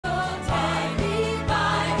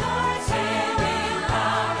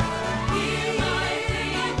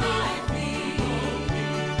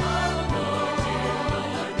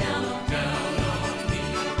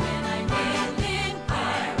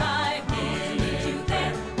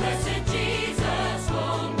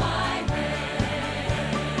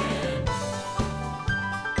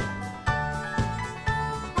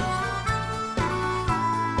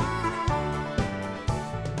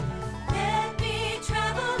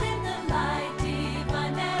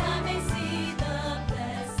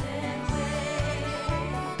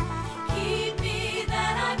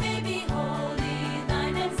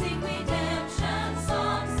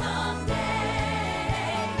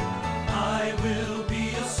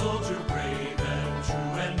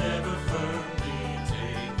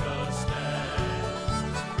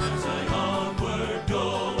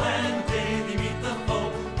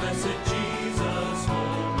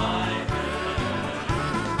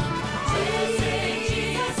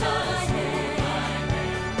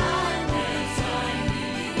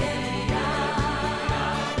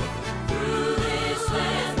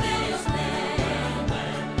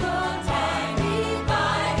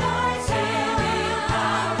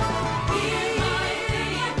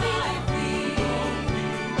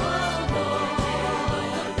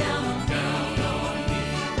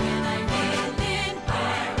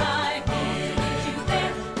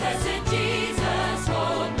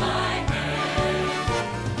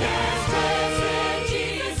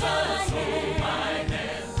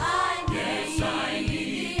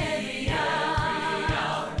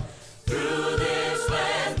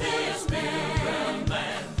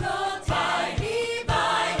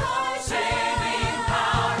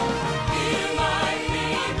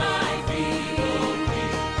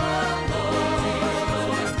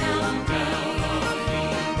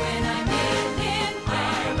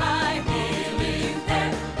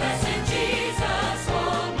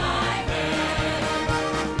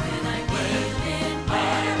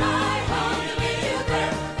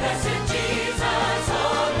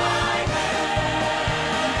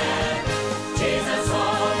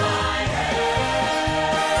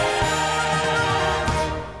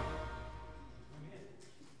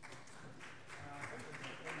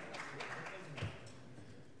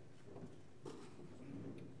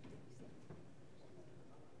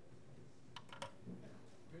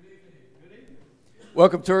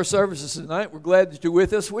Welcome to our services tonight. We're glad that you're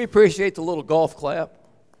with us. We appreciate the little golf clap.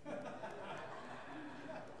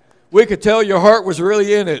 We could tell your heart was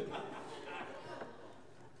really in it.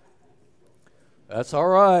 That's all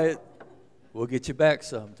right. We'll get you back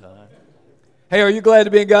sometime. Hey, are you glad to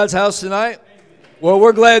be in God's house tonight? Well,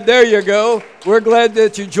 we're glad. There you go. We're glad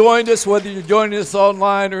that you joined us, whether you're joining us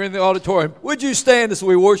online or in the auditorium. Would you stand as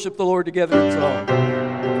we worship the Lord together in song?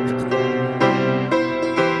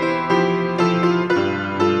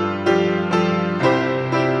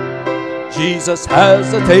 Jesus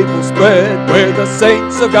has a table spread where the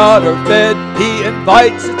saints of God are fed. He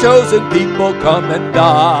invites the chosen people, come and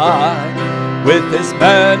dine. With his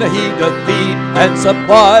manna he doth feed and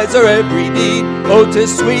supplies our every need. Oh,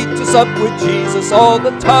 'tis sweet to sup with Jesus all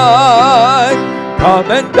the time. Come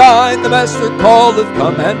and dine, the Master calleth,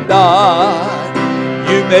 come and dine.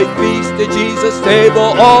 You may feast at Jesus'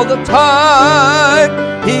 table all the time.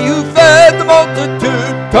 He who fed the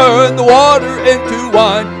multitude turned the water into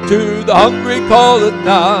wine. To the hungry calleth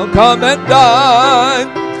now, come and dine.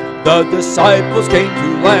 The disciples came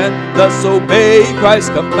to land, thus obey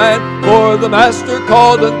Christ's command. For the Master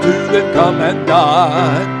called unto them, come and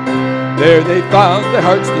dine. There they found their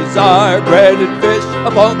heart's desire, bread and fish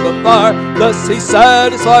upon the fire. Thus he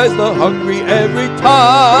satisfies the hungry every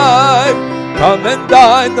time. Come and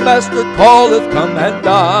dine, the Master calleth, come and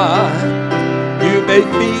dine. You may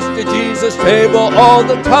feast at Jesus' table all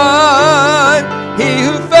the time. He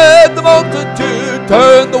who fed the multitude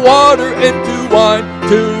turned the water into wine.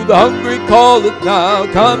 To the hungry calleth now,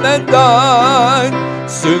 come and dine.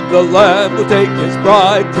 Soon the Lamb will take his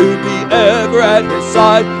bride to be ever at his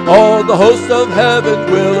side. All the hosts of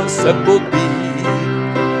heaven will assembled be.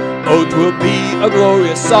 Oh, 'twill be a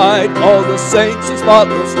glorious sight, all the saints in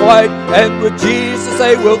spotless white, and with Jesus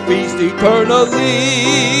they will feast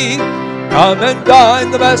eternally. Come and dine,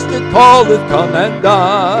 the Master calleth, come and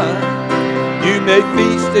dine. You may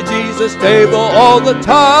feast at Jesus' table all the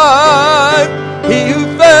time. He who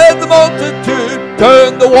fed the multitude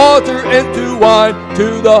turned the water into wine.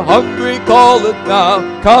 To the hungry calleth now,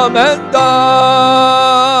 come and dine.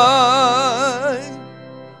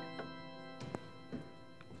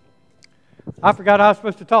 I forgot I was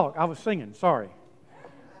supposed to talk. I was singing, sorry.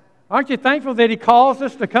 Aren't you thankful that he calls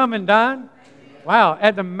us to come and dine? Wow,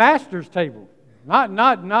 at the Master's table. Not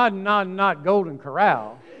Golden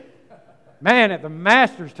Corral. Man, at the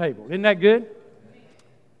Master's table. Isn't that good?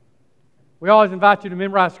 We always invite you to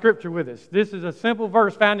memorize Scripture with us. This is a simple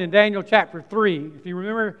verse found in Daniel chapter 3. If you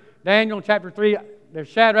remember Daniel chapter 3, there's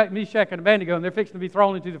Shadrach, Meshach, and Abednego, and they're fixing to be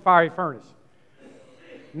thrown into the fiery furnace.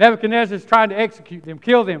 Nebuchadnezzar is trying to execute them,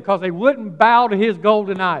 kill them, because they wouldn't bow to his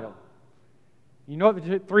golden idol. You know what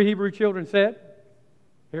the three Hebrew children said?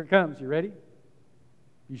 Here it comes. You ready?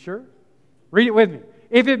 You sure? Read it with me.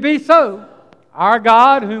 If it be so, our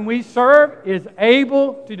God whom we serve is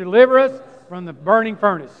able to deliver us from the burning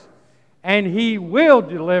furnace, and he will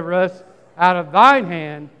deliver us out of thine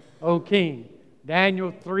hand, O King.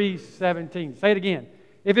 Daniel 3:17. Say it again.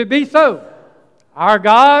 If it be so, our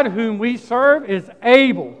God whom we serve is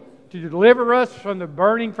able to deliver us from the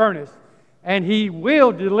burning furnace, and he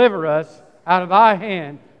will deliver us out of thy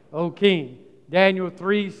hand, O King. Daniel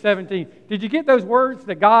 3:17. Did you get those words?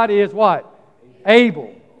 That God is what?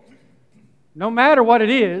 Able. No matter what it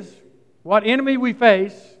is, what enemy we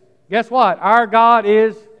face, guess what? Our God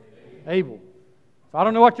is able. So I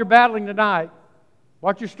don't know what you're battling tonight,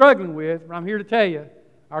 what you're struggling with, but I'm here to tell you,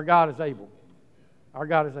 our God is able. Our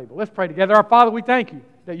God is able. Let's pray together. Our Father, we thank you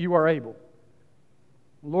that you are able.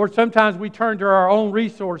 Lord, sometimes we turn to our own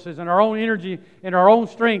resources and our own energy and our own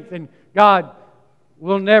strength, and God,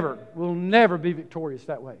 we'll never be victorious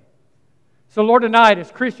that way. So Lord, tonight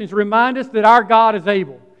as Christians, remind us that our God is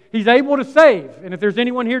able. He's able to save. And if there's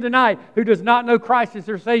anyone here tonight who does not know Christ as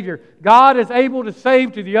their Savior, God is able to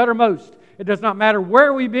save to the uttermost. It does not matter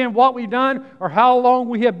where we've been, what we've done, or how long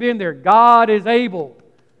we have been there. God is able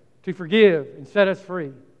to forgive and set us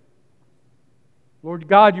free. Lord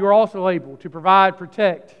God, you are also able to provide,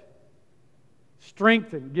 protect,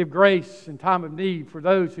 strengthen, give grace in time of need for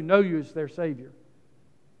those who know you as their Savior.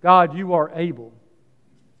 God, you are able.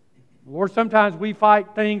 Lord, sometimes we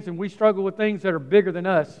fight things and we struggle with things that are bigger than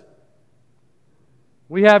us.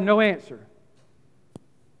 We have no answer.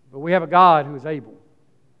 But we have a God who is able.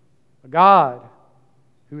 A God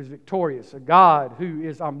who is victorious. A God who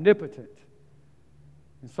is omnipotent.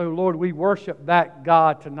 And so, Lord, we worship that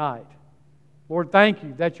God tonight. Lord, thank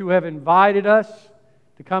you that you have invited us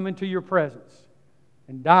to come into your presence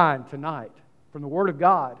and dine tonight from the Word of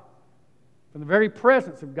God. From the very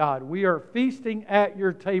presence of God, we are feasting at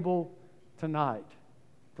your table tonight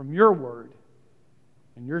from your Word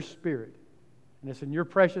and your Spirit. And it's in your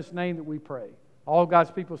precious name that we pray. All God's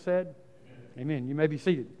people said, amen. You may be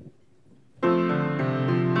seated.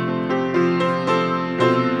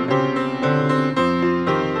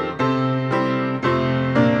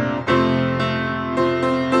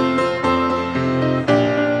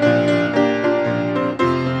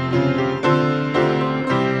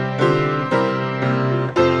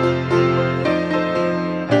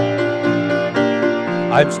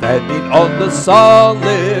 I'm standing on the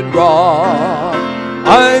solid rock.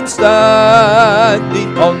 I'm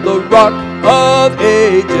standing on the rock of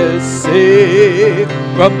ages, safe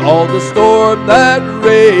from all the storm that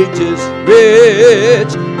rages,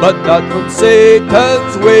 rich, but not from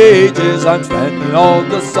Satan's wages. I'm standing on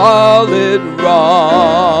the solid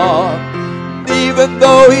rock. Even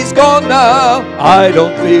though he's gone now, I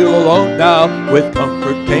don't feel alone now. With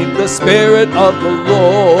comfort came the Spirit of the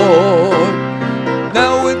Lord.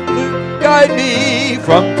 Now with you guide me,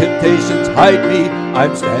 from temptations hide me.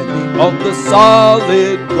 I'm standing on the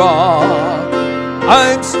solid rock.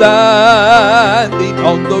 I'm standing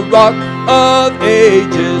on the rock of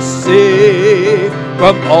ages, safe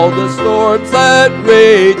from all the storms that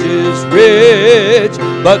rages, rich,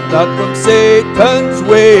 but not from Satan's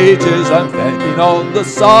wages. I'm standing on the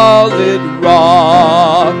solid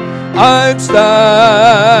rock. I'm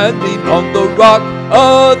standing on the rock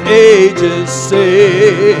of ages,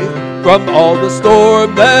 safe from all the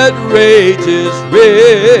storm that rages,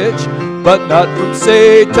 rich, but not from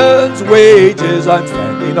Satan's wages. I'm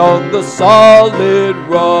standing on the solid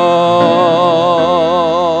rock.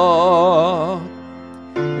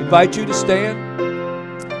 I invite you to stand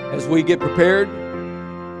as we get prepared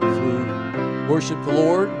to worship the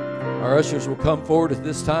Lord. Our ushers will come forward at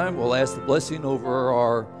this time. We'll ask the blessing over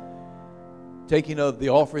our taking of the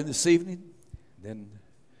offering this evening. Then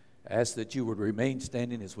ask that you would remain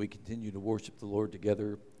standing as we continue to worship the Lord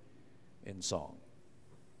together in song.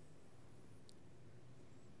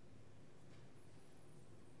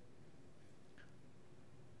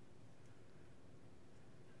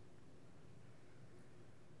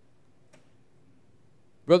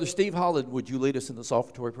 Brother Steve Holland, would you lead us in this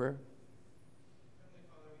offertory prayer?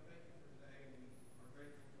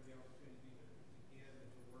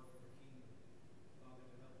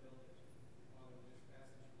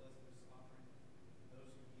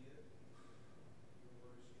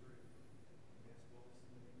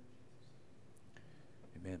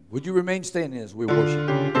 Amen. Would you remain standing as we worship?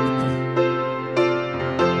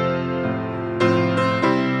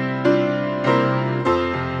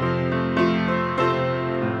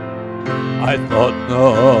 I thought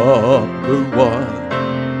number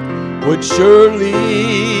one would surely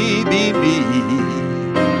be me.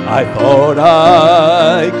 I thought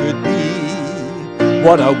I could be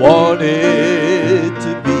what I wanted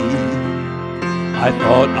to be. I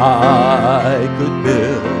thought I could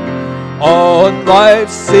build on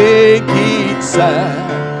life's sinking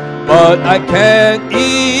sand, but I can't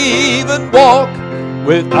even walk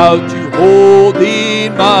without you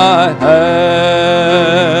holding my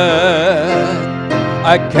hand.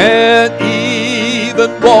 I can't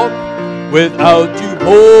even walk without you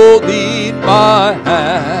holding my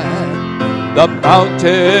hand. The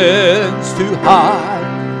mountain's too high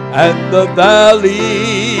and the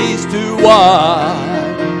valley's too wide.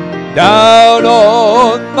 Down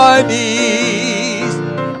on my knees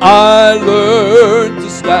I learn to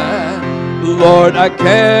stand. Lord, I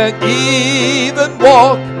can't even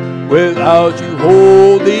walk without you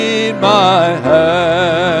holding my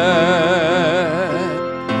hand.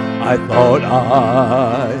 I thought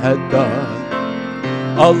I had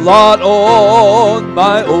done a lot on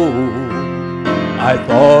my own. I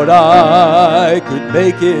thought I could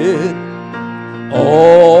make it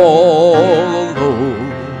all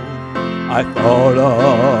alone. I thought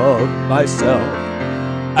of myself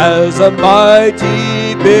as a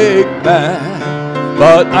mighty big man,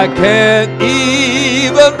 but I can't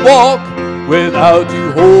even walk without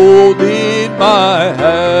you holding my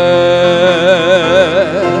hand.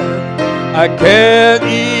 I can't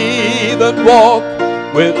even walk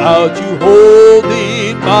without you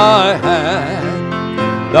holding my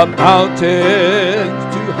hand. The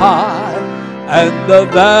mountain's too high and the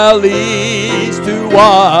valley's too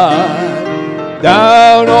wide.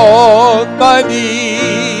 Down on my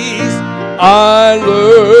knees I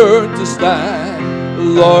learn to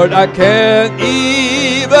stand. Lord, I can't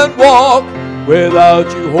even walk without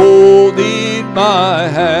you holding my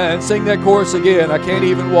hand. Sing that chorus again. I can't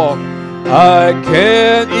even walk. I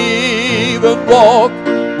can't even walk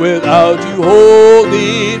without you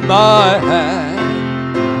holding my hand.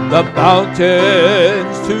 The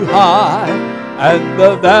mountain's too high and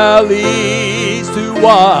the valley's too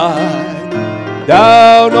wide.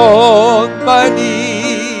 Down on my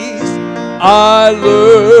knees, I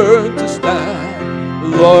learn to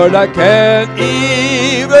stand. Lord, I can't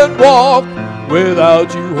even walk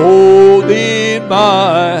without you holding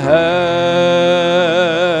my hand.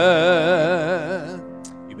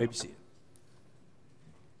 You may be seated.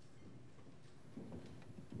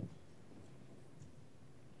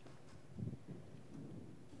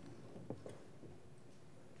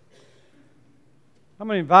 I'm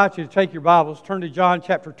going to invite you to take your Bibles, turn to John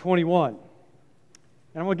chapter 21. And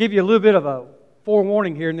I'm going to give you a little bit of a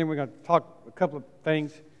forewarning here, and then we're going to talk a couple of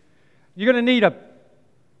things. You're going to need to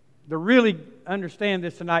really understand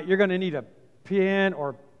this tonight, you're going to need a pen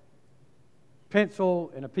or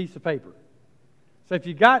pencil and a piece of paper. So if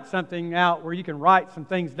you got something out where you can write some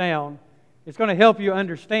things down, it's going to help you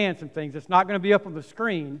understand some things. It's not going to be up on the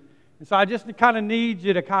screen. And so I just kind of need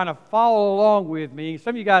you to kind of follow along with me.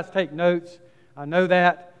 Some of you guys take notes. I know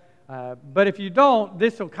that. But if you don't,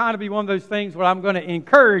 this will kind of be one of those things where I'm going to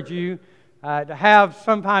encourage you to have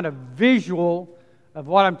some kind of visual of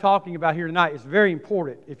what I'm talking about here tonight. It's very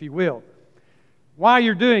important, if you will. While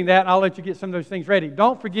you're doing that, I'll let you get some of those things ready.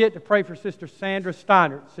 Don't forget to pray for Sister Sandra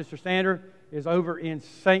Steiner. Sister Sandra is over in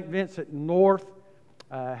St. Vincent North,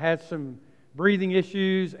 had some breathing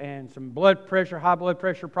issues and some blood pressure, high blood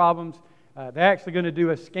pressure problems. They're actually going to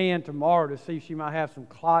do a scan tomorrow to see if she might have some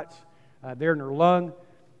clots there in her lung.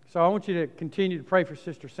 So I want you to continue to pray for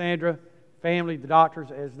Sister Sandra, family, the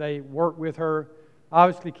doctors, as they work with her.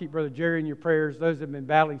 Obviously, keep Brother Jerry in your prayers. Those that have been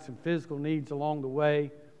battling some physical needs along the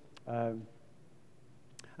way. I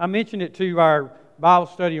mentioned it to our Bible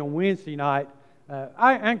study on Wednesday night.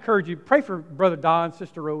 I encourage you, pray for Brother Don,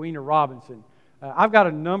 Sister Rowena Robinson. I've got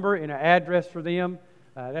a number and an address for them.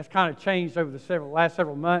 That's kind of changed over the last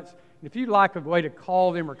several months. If you'd like a way to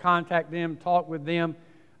call them or contact them, talk with them,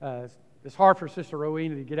 it's hard for Sister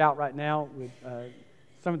Rowena to get out right now with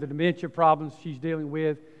some of the dementia problems she's dealing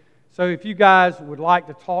with. So if you guys would like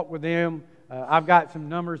to talk with them, I've got some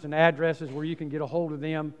numbers and addresses where you can get a hold of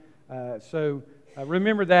them. So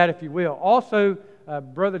remember that if you will. Also,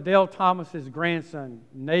 Brother Dale Thomas's grandson,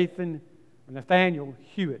 Nathaniel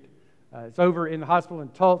Hewitt, is over in the hospital in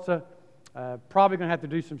Tulsa. Probably going to have to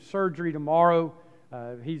do some surgery tomorrow.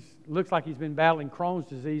 Looks like he's been battling Crohn's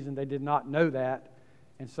disease, and they did not know that.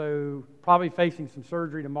 And so probably facing some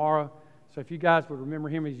surgery tomorrow. So if you guys would remember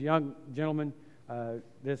him, he's a young gentleman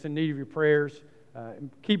that's in need of your prayers.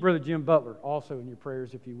 Keep Brother Jim Butler also in your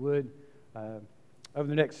prayers if you would over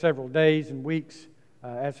the next several days and weeks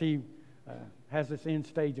as he has this end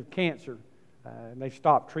stage of cancer. And they've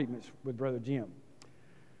stopped treatments with Brother Jim.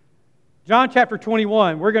 John chapter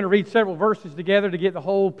 21, we're going to read several verses together to get the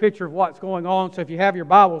whole picture of what's going on. So if you have your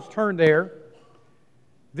Bibles, turn there.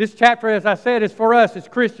 This chapter, as I said, is for us as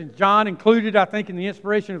Christians. John included, I think, in the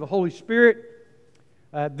inspiration of the Holy Spirit.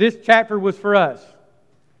 This chapter was for us.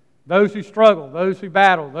 Those who struggle, those who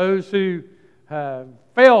battle, those who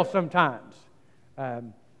fail sometimes.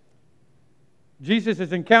 Jesus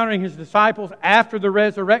is encountering His disciples after the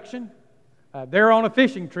resurrection. They're on a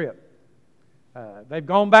fishing trip. They've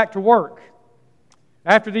gone back to work.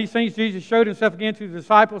 After these things, Jesus showed Himself again to the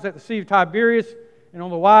disciples at the Sea of Tiberias, and on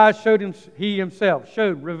the wise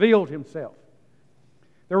revealed Himself.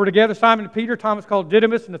 There were together Simon and Peter, Thomas called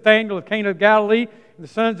Didymus, and Nathanael of Cana of Galilee, and the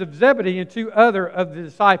sons of Zebedee, and two other of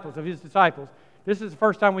His disciples. This is the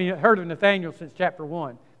first time we heard of Nathanael since chapter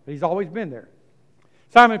 1, but he's always been there.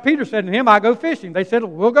 Simon Peter said to him, I go fishing. They said,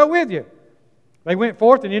 we'll go with you. They went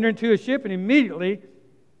forth and entered into a ship, and immediately,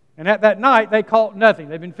 and at that night, they caught nothing.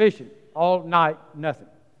 They've been fishing all night, nothing.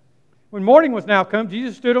 When morning was now come,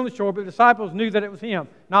 Jesus stood on the shore, but the disciples knew that it was Him,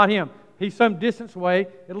 not Him. He's some distance away,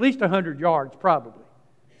 at least 100 yards probably.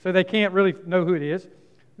 So they can't really know who it is.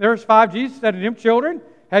 Verse 5, Jesus said to them, Children,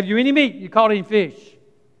 have you any meat? You caught any fish?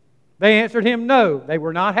 They answered Him, No. They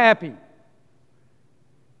were not happy.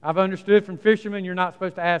 I've understood from fishermen you're not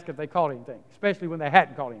supposed to ask if they caught anything, especially when they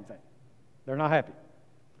hadn't caught anything. They're not happy.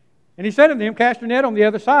 And He said to them, Cast your net on the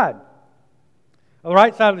other side, on the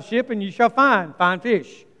right side of the ship, and you shall find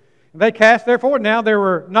fish. And they cast therefore. Now they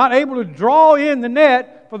were not able to draw in the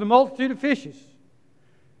net for the multitude of fishes.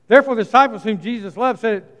 Therefore the disciples whom Jesus loved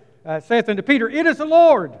saith unto Peter, It is the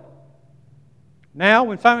Lord. Now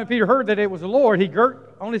when Simon Peter heard that it was the Lord, he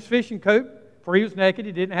girt on his fishing coat, for he was naked,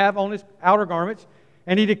 he didn't have on his outer garments,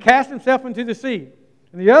 and he did cast himself into the sea.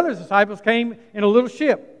 And the other disciples came in a little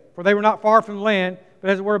ship, for they were not far from the land, but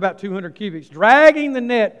as it were about 200 cubits, dragging the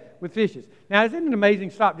net with fishes. Now isn't it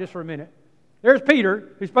amazing? Stop just for a minute. There's Peter,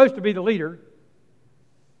 who's supposed to be the leader,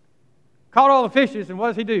 caught all the fishes, and what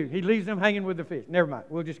does he do? He leaves them hanging with the fish. Never mind,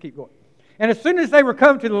 we'll just keep going. And as soon as they were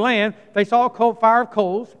come to the land, they saw a fire of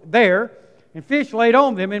coals there, and fish laid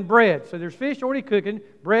on them and bread. So there's fish already cooking,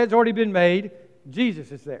 bread's already been made,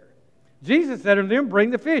 Jesus is there. Jesus said unto them,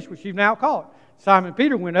 bring the fish which you've now caught. Simon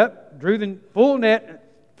Peter went up, drew the full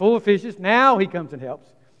net full of fishes. Now he comes and helps.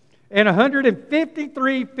 And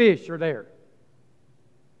 153 fish are there.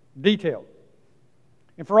 Detailed.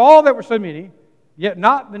 And for all that were so many, yet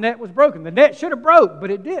not the net was broken. The net should have broke, but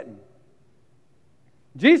it didn't.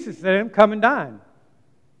 Jesus said to them, come and dine.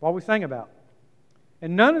 What we sang about.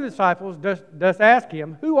 And none of the disciples does ask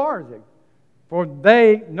him, who are they? For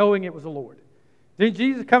they, knowing it was the Lord. Then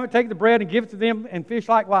Jesus come and take the bread and give it to them, and fish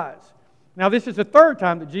likewise. Now this is the third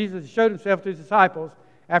time that Jesus showed himself to his disciples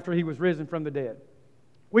after he was risen from the dead.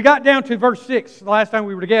 We got down to verse 6 the last time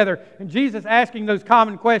we were together, and Jesus asking those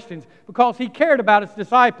common questions because he cared about his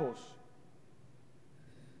disciples.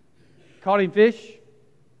 Caught him fish.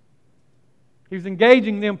 He was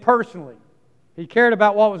engaging them personally. He cared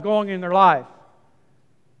about what was going on in their life.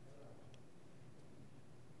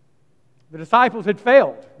 The disciples had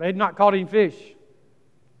failed. They had not caught any fish.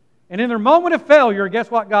 And in their moment of failure, guess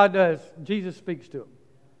what God does? Jesus speaks to them.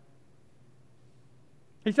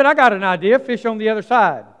 He said, I got an idea, fish on the other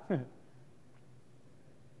side.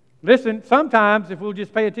 Listen, sometimes if we'll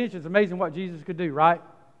just pay attention, it's amazing what Jesus could do, right?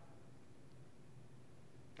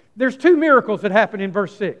 There's two miracles that happen in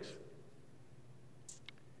verse 6.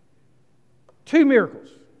 Two miracles.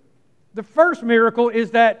 The first miracle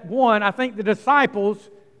is that, one, I think the disciples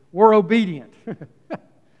were obedient.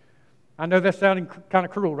 I know that's sounding kind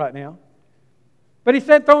of cruel right now. But he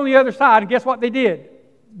said, throw on the other side, and guess what they did?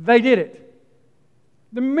 They did it.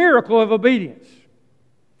 The miracle of obedience.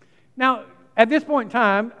 Now, at this point in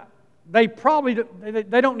time, they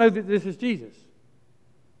don't know that this is Jesus.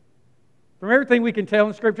 From everything we can tell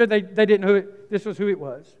in Scripture, they didn't know this was who it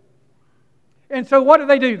was. And so what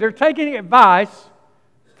do? They're taking advice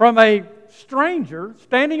from a stranger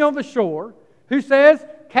standing on the shore who says,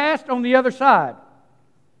 cast on the other side.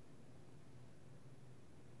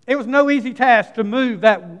 It was no easy task to move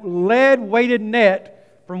that lead-weighted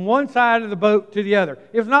net from one side of the boat to the other.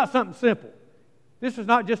 It was not something simple. This was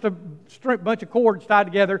not just a bunch of cords tied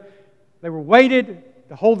together. They were weighted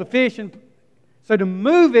to hold the fish. And so to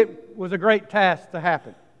move it was a great task to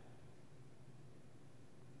happen.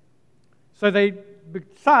 So they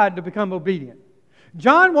decide to become obedient.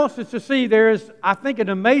 John wants us to see there is, I think, an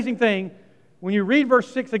amazing thing. When you read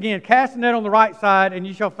verse 6 again, cast the net on the right side, and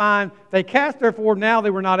you shall find they cast therefore, now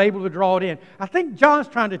they were not able to draw it in. I think John's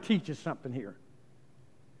trying to teach us something here.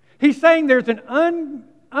 He's saying there's an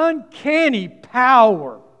uncanny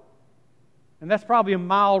power, and that's probably a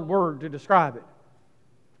mild word to describe it,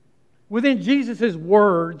 within Jesus'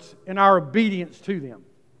 words and our obedience to them.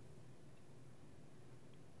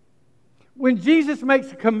 When Jesus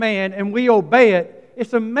makes a command and we obey it,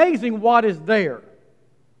 it's amazing what is there.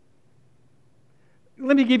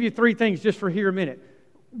 Let me give you three things just for here a minute.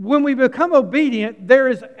 When we become obedient, there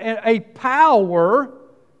is a power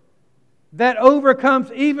that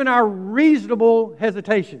overcomes even our reasonable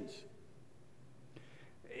hesitations.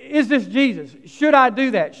 Is this Jesus? Should I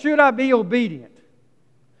do that? Should I be obedient?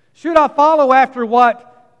 Should I follow after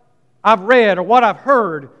what I've read or what I've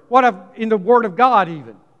heard, in the Word of God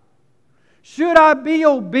even? Should I be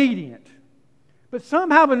obedient? But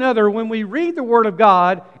somehow or another, when we read the Word of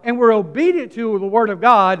God and we're obedient to the Word of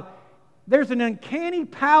God, there's an uncanny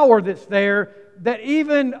power that's there that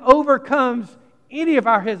even overcomes any of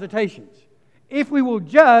our hesitations, if we will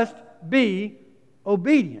just be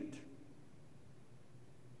obedient.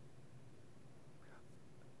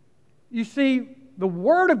 You see, the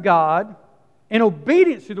Word of God and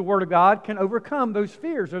obedience to the Word of God can overcome those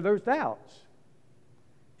fears or those doubts,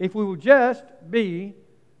 if we will just be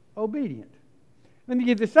obedient. Let me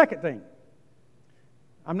give you the second thing.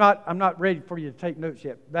 I'm not ready for you to take notes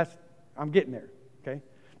yet. I'm getting there. Okay.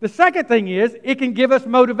 The second thing is it can give us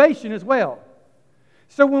motivation as well.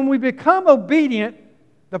 So when we become obedient,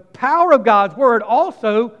 the power of God's Word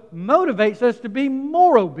also motivates us to be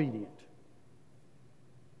more obedient.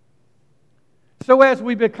 So as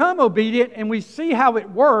we become obedient and we see how it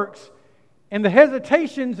works, and the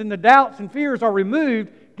hesitations and the doubts and fears are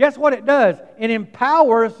removed, guess what it does? It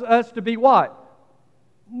empowers us to be what?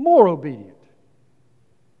 More obedient.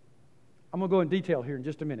 I'm going to go in detail here in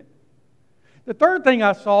just a minute. The third thing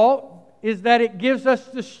I saw is that it gives us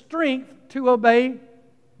the strength to obey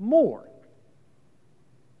more.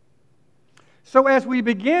 So as we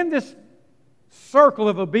begin this circle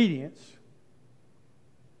of obedience,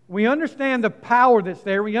 we understand the power that's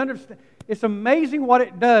there. We understand it's amazing what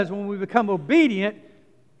it does when we become obedient.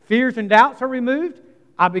 Fears and doubts are removed.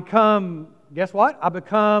 I become, guess what? I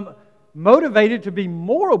become motivated to be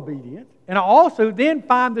more obedient. And I also then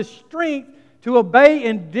find the strength to obey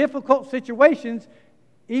in difficult situations,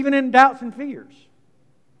 even in doubts and fears.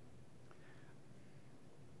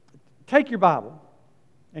 Take your Bible,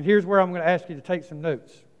 and here's where I'm going to ask you to take some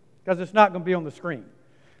notes, because it's not going to be on the screen.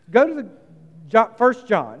 Go to 1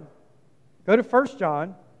 John. Go to 1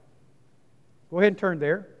 John. Go ahead and turn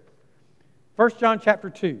there. 1 John chapter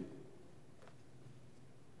 2.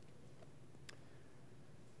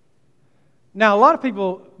 Now, a lot of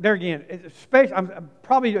people, there again, especially, I'm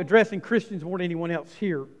probably addressing Christians more than anyone else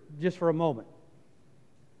here, just for a moment.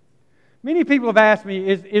 Many people have asked me,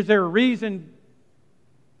 is there a reason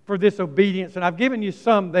for this obedience? And I've given you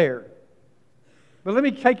some there. But let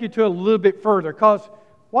me take you to a little bit further, because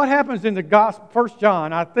what happens in the gospel, 1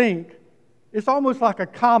 John, I think, it's almost like a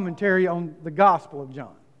commentary on the Gospel of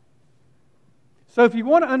John. So if you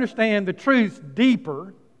want to understand the truths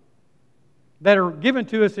deeper that are given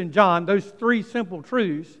to us in John, those three simple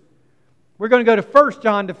truths, we're going to go to 1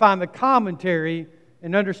 John to find the commentary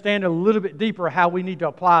and understand a little bit deeper how we need to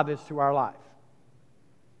apply this to our life.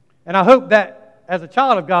 And I hope that as a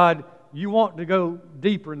child of God, you want to go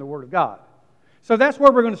deeper in the Word of God. So that's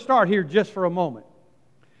where we're going to start here just for a moment.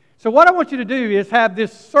 So what I want you to do is have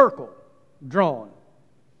this circle drawn.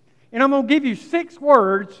 And I'm going to give you 6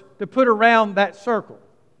 words to put around that circle,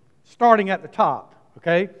 starting at the top.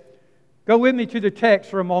 Okay? Go with me to the text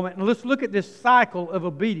for a moment, and let's look at this cycle of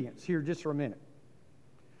obedience here just for a minute.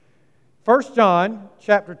 1 John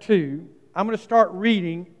chapter 2, I'm going to start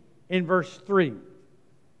reading in verse 3.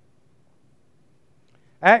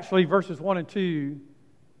 Actually, verses 1 and 2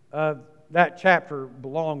 of that chapter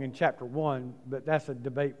belong in chapter 1, but that's a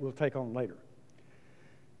debate we'll take on later.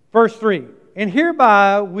 Verse 3, and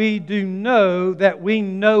hereby we do know that we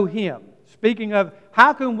know Him. Speaking of,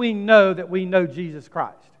 how can we know that we know Jesus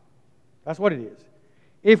Christ? That's what it is.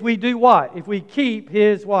 If we do what? If we keep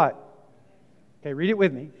His what? Okay, read it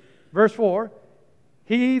with me. Verse 4,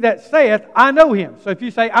 he that saith, I know Him. So if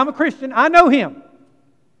you say, I'm a Christian, I know Him.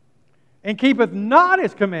 And keepeth not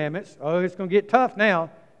His commandments. Oh, it's going to get tough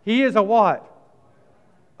now. He is a what?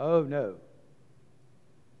 Oh, no.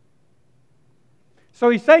 So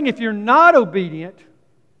he's saying if you're not obedient,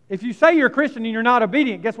 if you say you're a Christian and you're not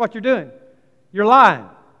obedient, guess what you're doing? You're lying.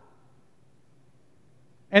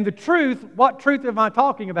 And the truth, what truth am I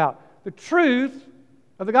talking about? The truth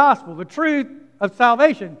of the gospel, the truth of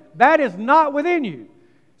salvation, that is not within you.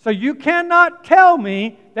 So you cannot tell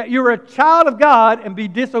me that you're a child of God and be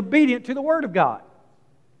disobedient to the Word of God.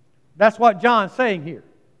 That's what John's saying here.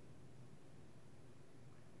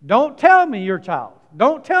 Don't tell me you're a child.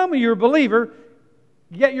 Don't tell me you're a believer,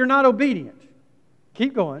 yet you're not obedient.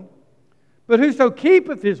 Keep going. But whoso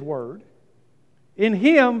keepeth His word, in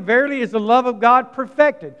him verily is the love of God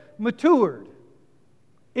perfected, matured.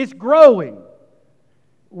 It's growing.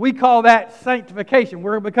 We call that sanctification.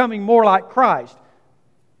 We're becoming more like Christ.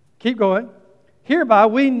 Keep going. Hereby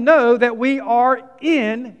we know that we are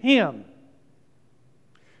in Him.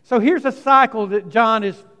 So here's a cycle that John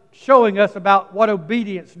is showing us about what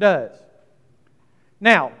obedience does.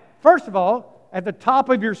 Now, first of all, at the top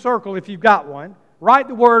of your circle, if you've got one, write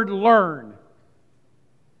the word learn.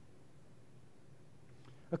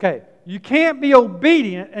 Okay, you can't be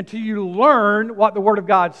obedient until you learn what the Word of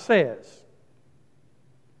God says.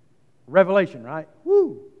 Revelation, right?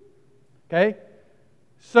 Woo! Okay?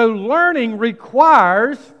 So learning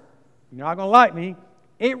requires, you're not going to like me,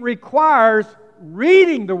 it requires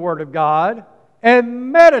reading the Word of God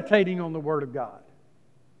and meditating on the Word of God.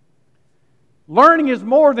 Learning is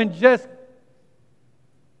more than just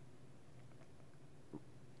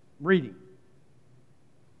reading.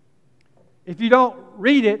 If you don't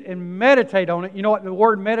read it and meditate on it, you know what the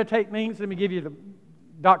word meditate means? Let me give you the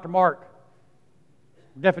Dr. Mark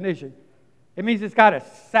definition. It means it's got to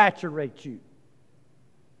saturate you.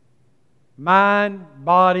 Mind,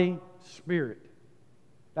 body, spirit.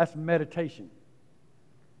 That's meditation.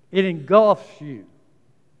 It engulfs you.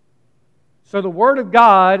 So the Word of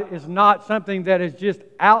God is not something that is just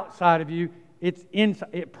outside of you. It's inside.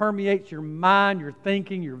 It permeates your mind, your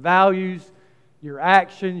thinking, your values, your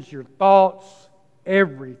actions, your thoughts,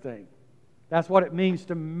 everything. That's what it means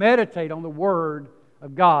to meditate on the Word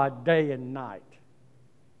of God day and night.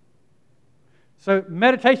 So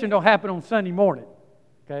meditation don't happen on Sunday morning.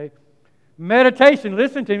 Okay? Meditation,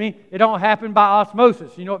 listen to me, it don't happen by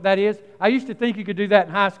osmosis. You know what that is? I used to think you could do that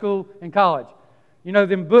in high school and college. You know,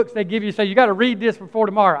 them books they give you, say, you got to read this before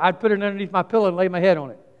tomorrow. I'd put it underneath my pillow and lay my head on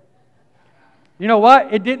it. You know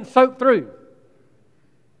what? It didn't soak through.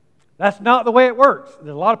 That's not the way it works. A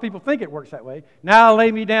lot of people think it works that way. Now I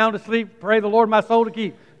lay me down to sleep, pray the Lord my soul to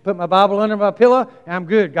keep. Put my Bible under my pillow, and I'm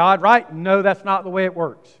good. God, right? No, that's not the way it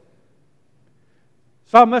works.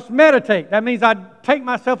 So I must meditate. That means I take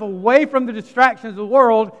myself away from the distractions of the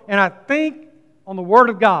world and I think on the Word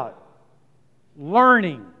of God.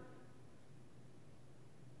 Learning.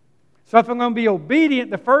 So if I'm going to be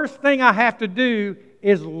obedient, the first thing I have to do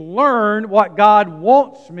is learn what God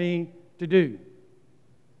wants me to do.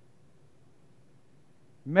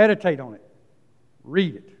 Meditate on it.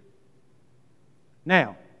 Read it.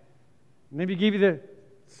 Now, let me give you the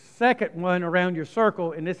second one around your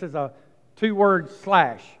circle, and this is a 2-word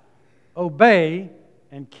slash. Obey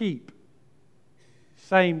and keep.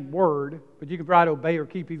 Same word, but you can write obey or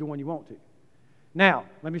keep either one you want to. Now,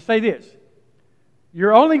 let me say this.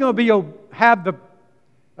 You're only going to have the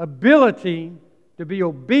ability to be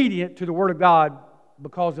obedient to the Word of God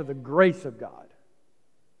because of the grace of God.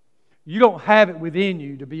 You don't have it within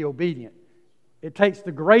you to be obedient. It takes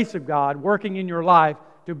the grace of God working in your life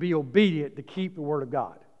to be obedient, to keep the Word of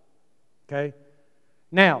God. Okay?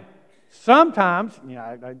 Now, sometimes,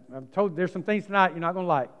 I'm told there's some things tonight you're not going to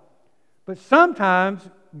like. But sometimes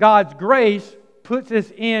God's grace puts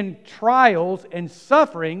us in trials and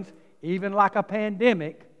sufferings, even like a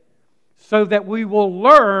pandemic, so that we will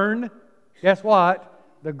learn, guess what?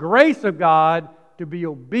 The grace of God to be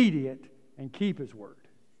obedient and keep His Word.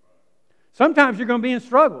 Sometimes you're going to be in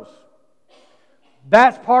struggles.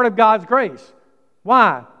 That's part of God's grace.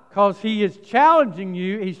 Why? Because He is challenging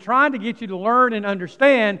you. He's trying to get you to learn and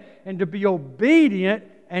understand and to be obedient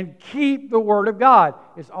and keep the Word of God.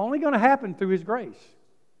 It's only going to happen through His grace.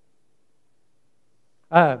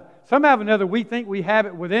 Somehow or another, we think we have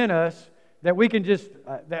it within us that we can just,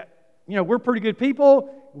 we're pretty good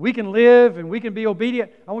people, we can live and we can be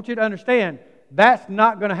obedient. I want you to understand, that's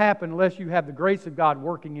not going to happen unless you have the grace of God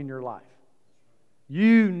working in your life.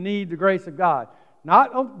 You need the grace of God.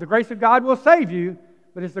 Not the grace of God will save you,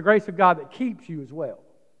 but it's the grace of God that keeps you as well.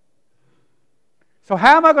 So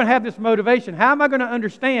how am I going to have this motivation? How am I going to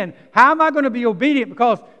understand? How am I going to be obedient?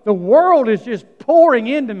 Because the world is just pouring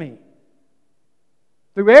into me.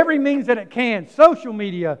 Through every means that it can. Social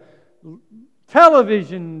media,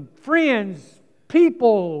 television, friends,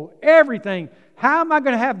 people, everything. How am I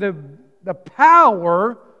going to have the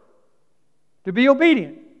power to be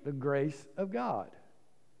obedient? The grace of God.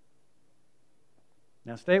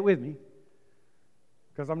 Now stay with me,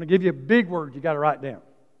 because I'm going to give you a big word you got to write down.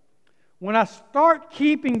 When I start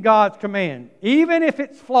keeping God's command, even if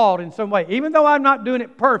it's flawed in some way, even though I'm not doing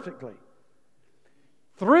it perfectly,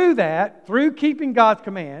 through keeping God's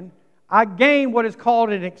command, I gain what is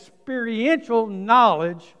called an experiential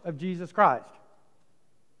knowledge of Jesus Christ.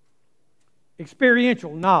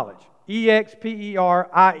 Experiential knowledge. EXPERIENTIAL.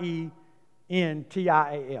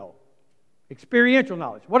 Experiential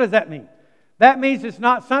knowledge. What does that mean? That means it's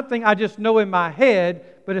not something I just know in my head,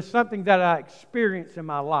 but it's something that I experience in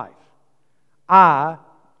my life. I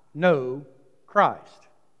know Christ.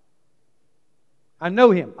 I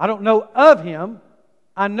know Him. I don't know of Him.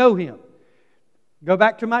 I know Him. Go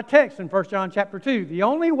back to my text in 1 John chapter 2. The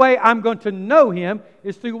only way I'm going to know Him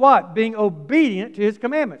is through what? Being obedient to His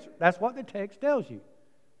commandments. That's what the text tells you.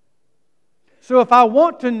 So if I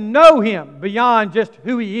want to know Him beyond just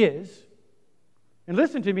who He is, and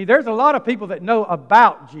listen to me, there's a lot of people that know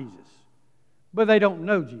about Jesus, but they don't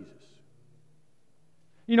know Jesus.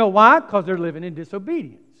 You know why? Because they're living in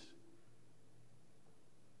disobedience.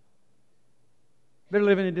 They're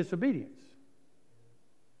living in disobedience.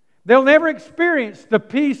 They'll never experience the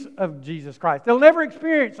peace of Jesus Christ. They'll never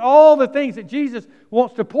experience all the things that Jesus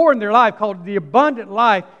wants to pour in their life, called the abundant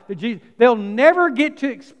life that Jesus. They'll never get to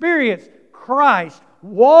experience Christ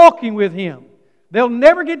walking with Him. They'll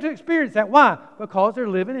never get to experience that. Why? Because they're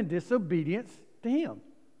living in disobedience to Him.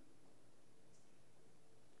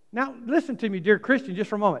 Now, listen to me, dear Christian, just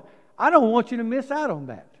for a moment. I don't want you to miss out on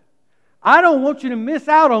that. I don't want you to miss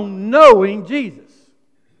out on knowing Jesus.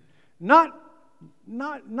 Not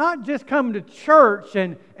just coming to church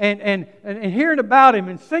and hearing about Him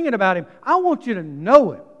and singing about Him. I want you to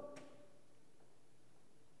know Him.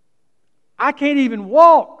 I can't even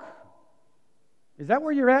walk. Is that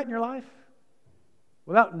where you're at in your life?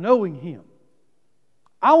 Without knowing Him.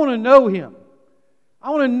 I want to know Him. I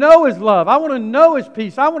want to know His love. I want to know His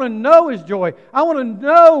peace. I want to know His joy. I want to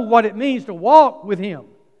know what it means to walk with Him.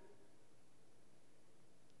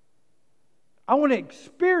 I want to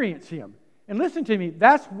experience Him. And listen to me,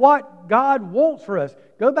 that's what God wants for us.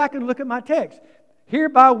 Go back and look at my text.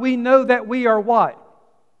 Hereby we know that we are what?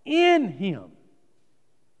 In Him.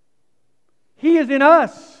 He is in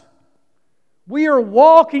us. We are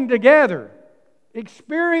walking together,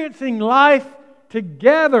 experiencing life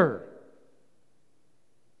together.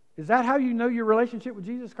 Is that how you know your relationship with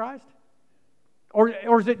Jesus Christ?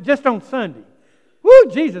 Or is it just on Sunday?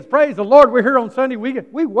 Woo, Jesus, praise the Lord. We're here on Sunday.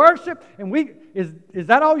 We worship, and is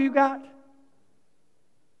that all you got?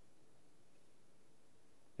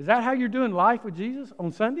 Is that how you're doing life with Jesus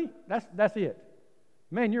on Sunday? That's it.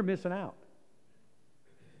 Man, you're missing out.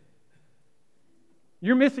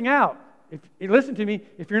 You're missing out. Listen to me,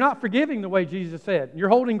 if you're not forgiving the way Jesus said, you're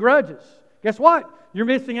holding grudges, guess what? You're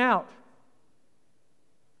missing out.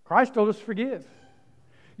 Christ told us to forgive.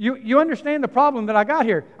 You understand the problem that I got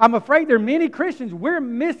here. I'm afraid there are many Christians, we're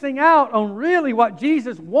missing out on really what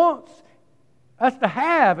Jesus wants us to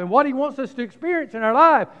have and what He wants us to experience in our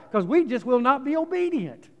life because we just will not be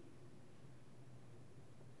obedient.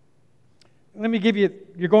 Let me give you,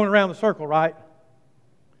 you're going around the circle, right?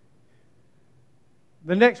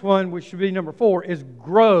 The next one, which should be number 4, is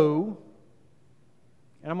grow.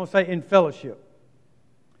 And I'm going to say in fellowship.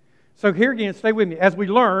 So here again, stay with me. As we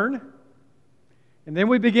learn, and then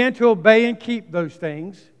we begin to obey and keep those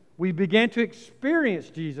things, we begin to experience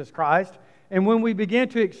Jesus Christ. And when we begin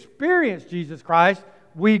to experience Jesus Christ,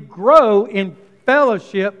 we grow in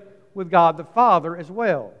fellowship with God the Father as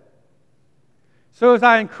well. So as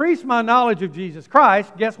I increase my knowledge of Jesus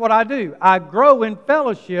Christ, guess what I do? I grow in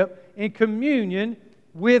fellowship, in communion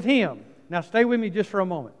with Him. Now stay with me just for a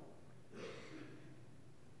moment.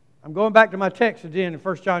 I'm going back to my text again in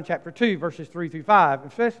 1 John chapter 2, verses 3 through 5,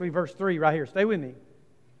 especially verse 3 right here. Stay with me.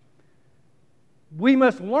 We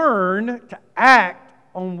must learn to act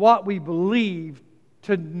on what we believe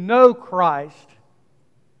to know Christ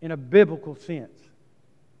in a biblical sense.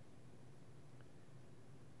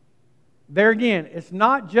 There again, it's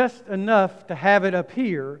not just enough to have it up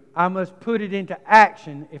here. I must put it into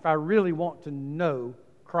action if I really want to know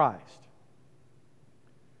Christ.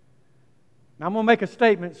 Now I'm going to make a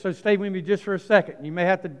statement, so stay with me just for a second. You may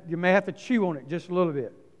have to chew on it just a little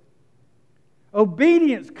bit.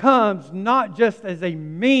 Obedience comes not just as a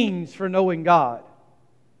means for knowing God,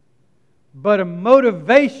 but a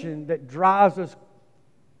motivation that drives us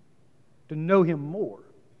to know Him more.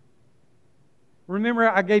 Remember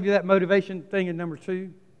I gave you that motivation thing in number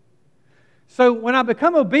 2? So when I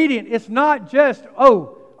become obedient, it's not just,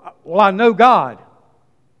 I know God.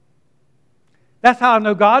 That's how I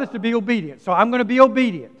know God, is to be obedient. So I'm going to be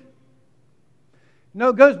obedient. No,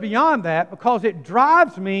 it goes beyond that because it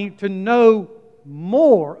drives me to know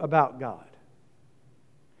more about God.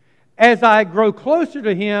 As I grow closer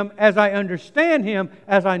to Him, as I understand Him,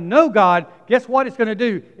 as I know God, guess what it's going to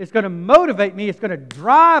do? It's going to motivate me. It's going to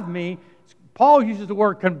drive me. Paul uses the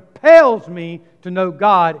word compels me to know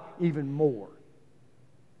God even more.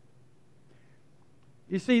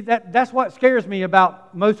 You see, that's what scares me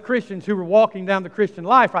about most Christians who are walking down the Christian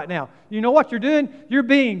life right now. You know what you're doing? You're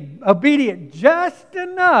being obedient just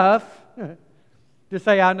enough to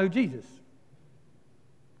say, I know Jesus.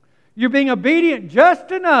 You're being obedient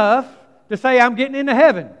just enough to say, I'm getting into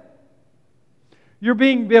heaven. You're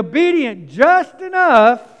being obedient just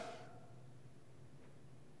enough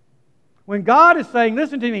when God is saying,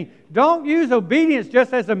 listen to me, don't use obedience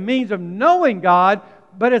just as a means of knowing God,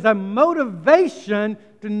 but as a motivation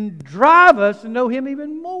to drive us to know Him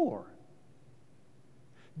even more.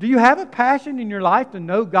 Do you have a passion in your life to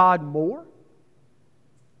know God more?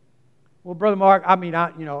 Well, Brother Mark,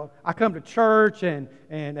 I come to church and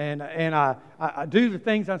I do the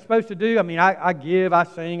things I'm supposed to do. I give, I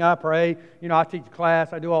sing, I pray, I teach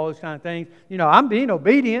class, I do all those kind of things. I'm being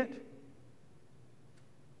obedient.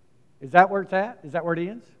 Is that where it's at? Is that where it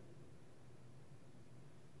ends?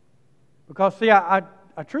 Because, see, I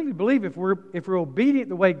truly believe if we're obedient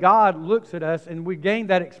the way God looks at us and we gain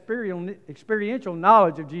that experiential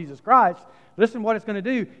knowledge of Jesus Christ, listen what it's going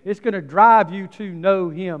to do. It's going to drive you to know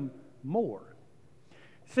Him more.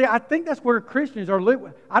 See, I think that's where Christians are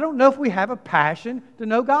living. I don't know if we have a passion to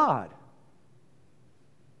know God.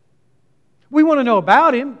 We want to know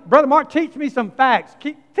about Him. Brother Mark, teach me some facts.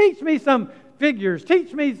 Teach me some figures.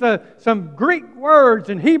 Teach me some Greek words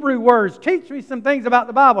and Hebrew words. Teach me some things about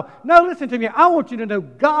the Bible. No, listen to me. I want you to know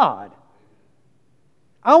God.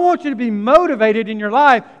 I want you to be motivated in your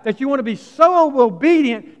life that you want to be so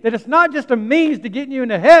obedient that it's not just a means to getting you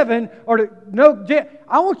into heaven or to know.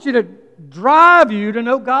 I want you to drive you to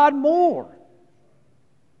know God more.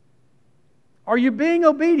 Are you being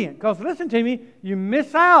obedient? Because listen to me, you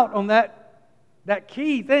miss out on that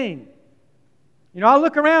key thing. I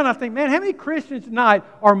look around and I think, man, how many Christians tonight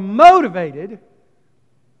are motivated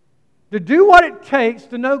to do what it takes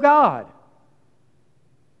to know God?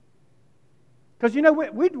 Because,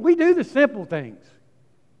 we do the simple things.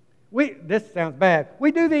 This sounds bad.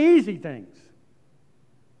 We do the easy things.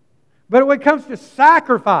 But when it comes to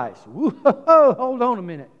sacrifice, hold on a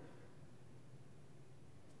minute.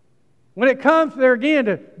 When it comes there again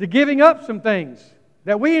to giving up some things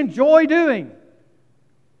that we enjoy doing.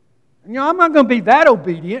 You know, I'm not going to be that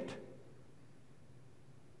obedient.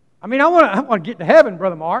 I mean, I want to get to heaven,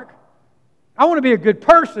 Brother Mark. I want to be a good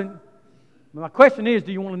person. My question is,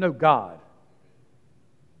 do you want to know God?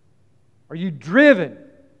 Are you driven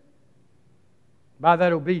by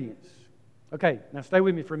that obedience? Okay, now stay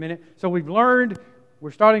with me for a minute. So we've learned,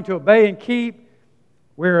 we're starting to obey and keep.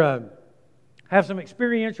 We're have some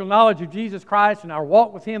experiential knowledge of Jesus Christ and our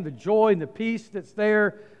walk with Him, the joy and the peace that's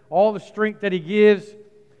there, all the strength that He gives.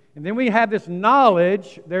 And then we have this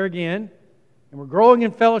knowledge there again, and we're growing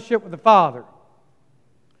in fellowship with the Father.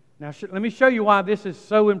 Now, let me show you why this is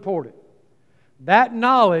so important. That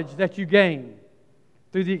knowledge that you gain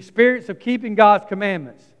through the experience of keeping God's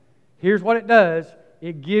commandments, here's what it does.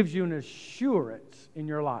 It gives you an assurance in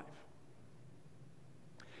your life.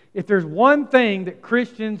 If there's one thing that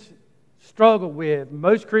Christians struggle with,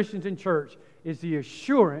 most Christians in church, is the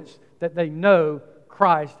assurance that they know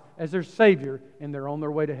Christ as their Savior and they're on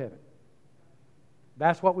their way to heaven.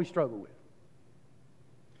 That's what we struggle with.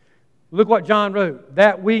 Look what John wrote.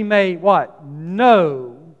 That we may what?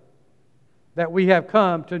 Know that we have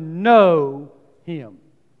come to know Him.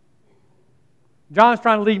 John's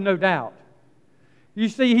trying to leave no doubt. You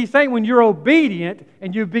see, he's saying when you're obedient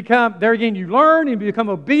and you become, there again, you learn and you become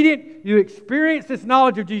obedient, you experience this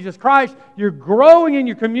knowledge of Jesus Christ, you're growing in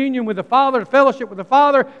your communion with the Father, fellowship with the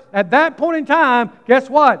Father. At that point in time, guess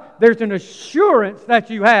what? There's an assurance that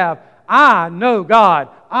you have. I know God.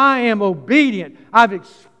 I am obedient. I've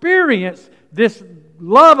experienced this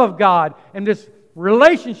love of God and this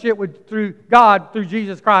relationship through God, through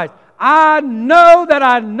Jesus Christ. I know that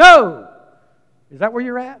I know. Is that where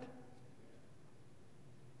you're at?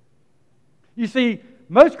 You see,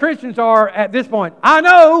 most Christians are at this point, I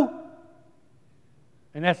know,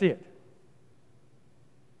 and that's it.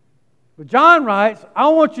 But John writes, I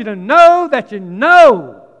want you to know that you're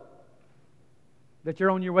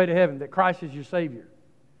on your way to heaven, that Christ is your Savior.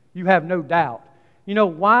 You have no doubt. You know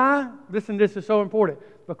why? Listen, this is so important.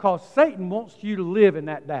 Because Satan wants you to live in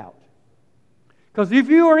that doubt. Because if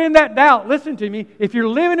you are in that doubt, listen to me, if you're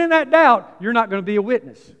living in that doubt, you're not going to be a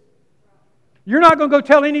witness. You're not going to go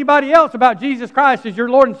tell anybody else about Jesus Christ as your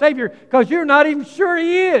Lord and Savior because you're not even sure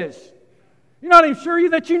He is. You're not even sure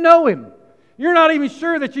that you know Him. You're not even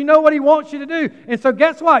sure that you know what He wants you to do. And so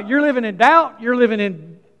guess what? You're living in doubt. You're living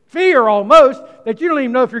in fear almost that you don't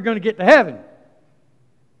even know if you're going to get to heaven.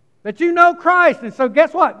 That you know Christ. And so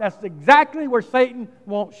guess what? That's exactly where Satan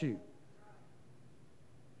wants you.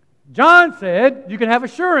 John said you can have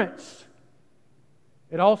assurance.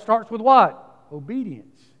 It all starts with what? Obedience.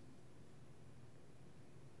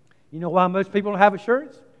 You know why most people don't have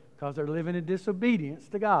assurance? Because they're living in disobedience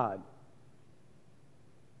to God.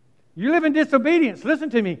 You live in disobedience. Listen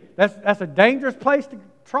to me. That's a dangerous place to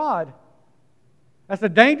trod. That's a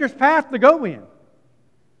dangerous path to go in.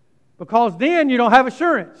 Because then you don't have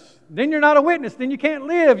assurance. Then you're not a witness. Then you can't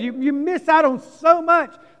live. You miss out on so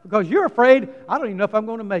much because you're afraid, I don't even know if I'm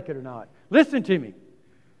going to make it or not. Listen to me.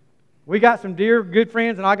 We got some dear good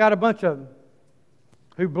friends, and I got a bunch of them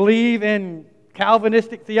who believe in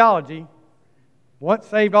Calvinistic theology. Once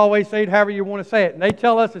saved, always saved, however you want to say it. And they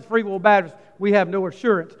tell us as Free Will Baptists, we have no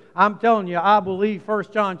assurance. I'm telling you, I believe 1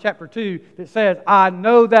 John chapter 2 that says, I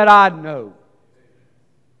know that I know.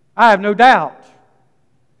 I have no doubt.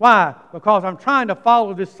 Why? Because I'm trying to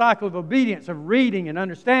follow this cycle of obedience, of reading and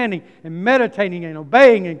understanding and meditating and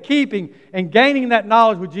obeying and keeping and gaining that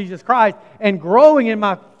knowledge with Jesus Christ and growing in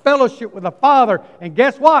my fellowship with the Father. And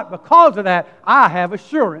guess what? Because of that, I have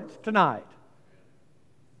assurance tonight.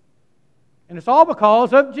 And it's all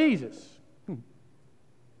because of Jesus.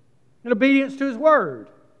 In obedience to His Word.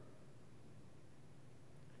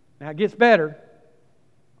 Now it gets better.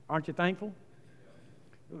 Aren't you thankful?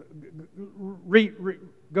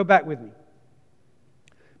 Go back with me.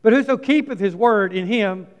 But whoso keepeth His word in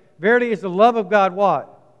him, verily is the love of God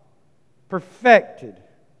what? Perfected.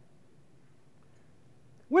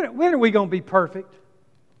 When are we going to be perfect?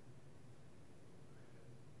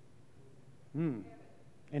 In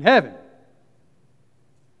heaven.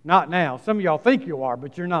 Not now. Some of y'all think you are,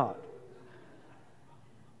 but you're not.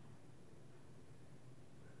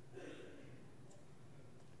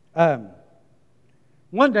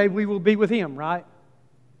 One day we will be with Him, right?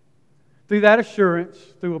 Through that assurance,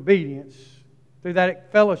 through obedience, through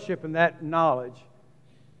that fellowship and that knowledge,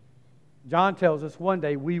 John tells us one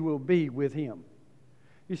day we will be with Him.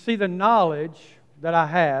 You see, the knowledge that I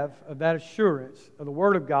have of that assurance of the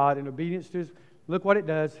Word of God and obedience to His, look what it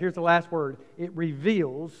does. Here's the last word. It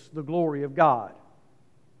reveals the glory of God.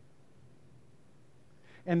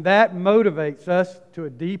 And that motivates us to a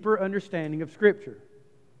deeper understanding of Scripture.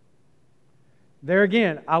 There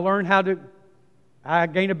again, I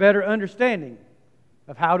gain a better understanding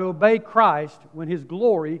of how to obey Christ when His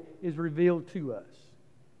glory is revealed to us.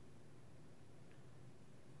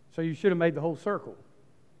 So you should have made the whole circle.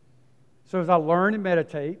 So as I learn and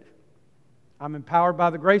meditate, I'm empowered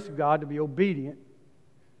by the grace of God to be obedient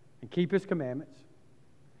and keep His commandments.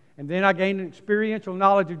 And then I gain an experiential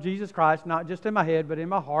knowledge of Jesus Christ, not just in my head, but in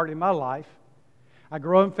my heart, in my life. I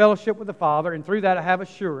grow in fellowship with the Father, and through that I have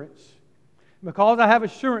assurance. Because I have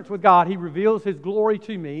assurance with God, He reveals His glory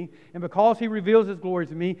to me. And because He reveals His glory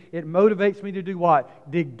to me, it motivates me to do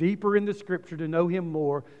what? Dig deeper into Scripture to know Him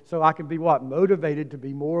more, so I can be what? Motivated to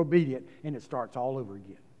be more obedient. And it starts all over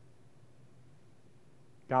again.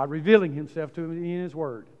 God revealing Himself to me in His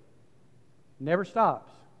Word. Never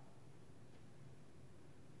stops.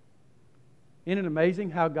 Isn't it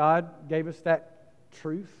amazing how God gave us that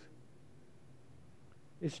truth?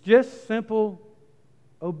 It's just simple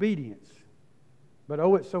obedience. But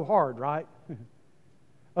oh, it's so hard, right?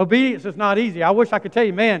 Obedience is not easy. I wish I could tell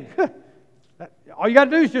you, man, all you got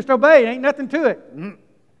to do is just obey. It ain't nothing to it.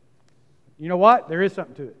 You know what? There is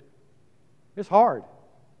something to it. It's hard.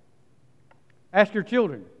 Ask your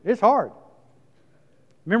children. It's hard.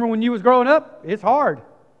 Remember when you was growing up? It's hard.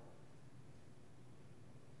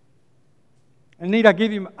 And need I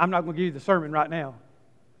give you, I'm not going to give you the sermon right now.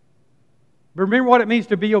 But remember what it means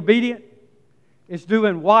to be obedient? It's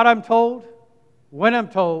doing what I'm told, when I'm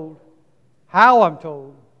told, how I'm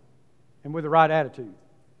told, and with the right attitude.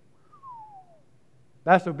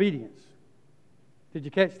 That's obedience. Did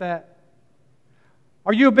you catch that?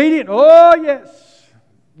 Are you obedient? Oh, yes.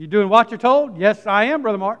 You doing what you're told? Yes, I am,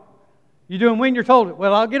 Brother Mark. You doing when you're told it?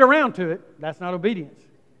 Well, I'll get around to it. That's not obedience.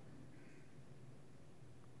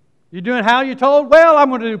 You doing how you're told? Well, I'm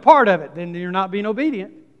going to do part of it. Then you're not being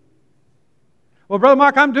obedient. Well, Brother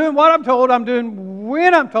Mark, I'm doing what I'm told. I'm doing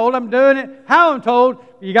when I'm told. I'm doing it how I'm told.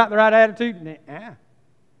 You got the right attitude?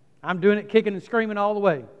 I'm doing it kicking and screaming all the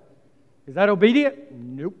way. Is that obedient?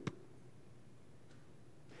 Nope.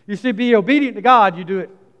 You see, be obedient to God. You do it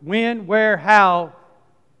when, where, how,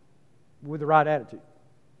 with the right attitude.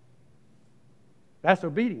 That's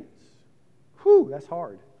obedience. Whew, that's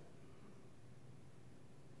hard.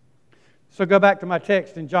 So go back to my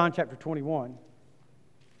text in John chapter 21.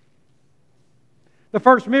 The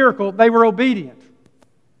first miracle, they were obedient.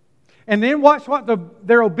 And then watch what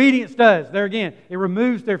their obedience does. There again, it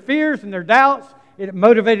removes their fears and their doubts. It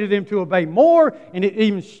motivated them to obey more, and it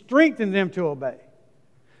even strengthened them to obey.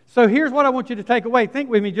 So here's what I want you to take away. Think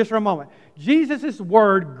with me just for a moment. Jesus'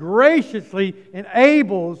 word graciously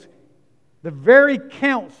enables the very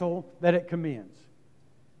counsel that it commends.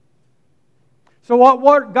 So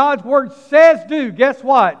what God's Word says do, guess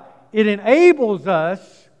what? It enables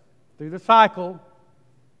us, through the cycle,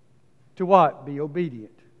 to what? Be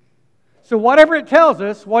obedient. So whatever it tells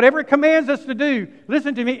us, whatever it commands us to do,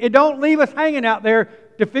 listen to me, it don't leave us hanging out there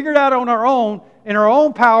to figure it out on our own, in our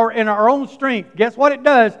own power, in our own strength. Guess what it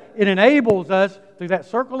does? It enables us, through that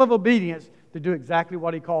circle of obedience, to do exactly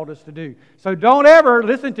what He called us to do. So don't ever,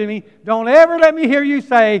 listen to me, don't ever let me hear you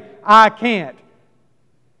say, I can't.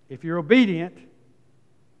 If you're obedient,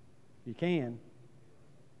 you can.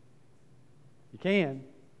 You can.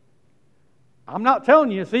 I'm not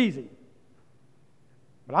telling you it's easy.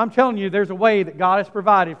 But I'm telling you there's a way that God has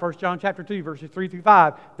provided, 1 John chapter 2, verses 3 through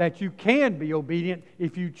 5, that you can be obedient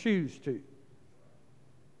if you choose to.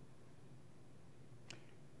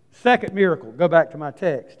 Second miracle, go back to my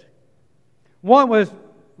text. One was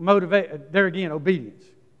there again, obedience.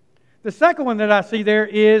 The second one that I see there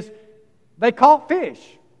is they caught fish.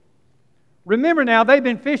 Remember now, they've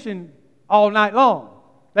been fishing all night long.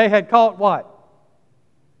 They had caught what?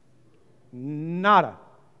 Nada.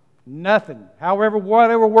 Nothing.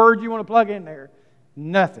 Whatever word you want to plug in there.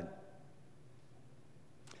 Nothing.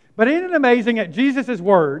 But isn't it amazing that Jesus'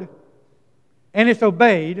 word, and it's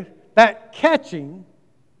obeyed, that catching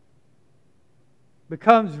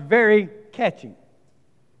becomes very catching.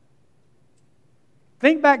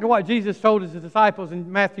 Think back to what Jesus told His disciples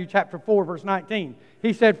in Matthew chapter 4, verse 19.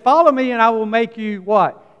 He said, follow me and I will make you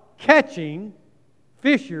what? Catching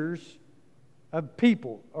fishers of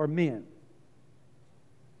people or men.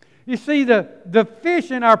 You see, the fish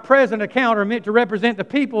in our present account are meant to represent the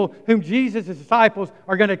people whom Jesus' disciples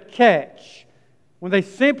are going to catch when they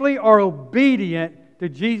simply are obedient to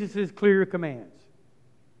Jesus' clear commands.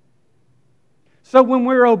 So when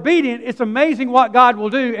we're obedient, it's amazing what God will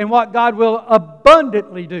do and what God will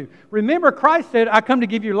abundantly do. Remember, Christ said, I come to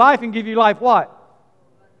give you life and give you life what?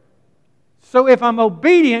 So if I'm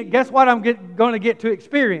obedient, guess what I'm going to get to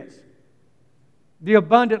experience? the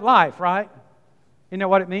abundant life, right? Isn't that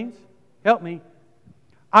what it means? Help me.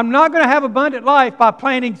 I'm not going to have abundant life by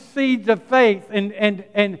planting seeds of faith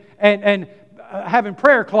and having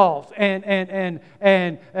prayer cloths and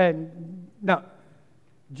no.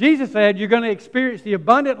 Jesus said you're going to experience the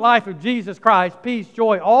abundant life of Jesus Christ, peace,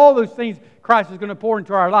 joy, all those things Christ is going to pour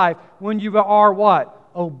into our life when you are what?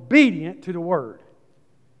 Obedient to the Word.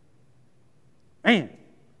 Man,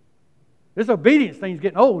 this obedience thing's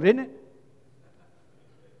getting old, isn't it?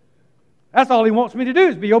 That's all He wants me to do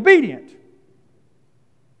is be obedient.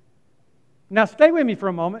 Now stay with me for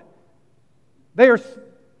a moment. They're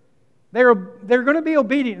going to be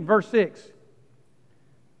obedient in verse 6.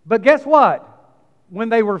 But guess what? When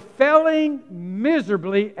they were failing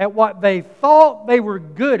miserably at what they thought they were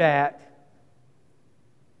good at,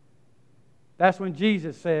 that's when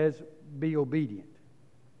Jesus says, be obedient.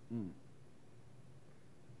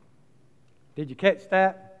 Did you catch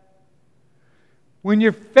that? When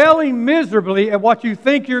you're failing miserably at what you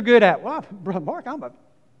think you're good at. Well, Brother Mark,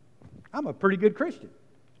 I'm a pretty good Christian.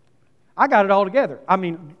 I got it all together. I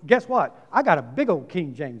mean, guess what? I got a big old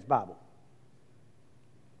King James Bible.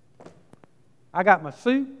 I got my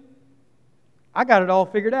suit. I got it all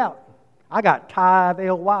figured out. I got Tithe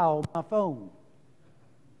LY on my phone.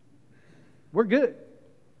 We're good.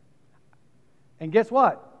 And guess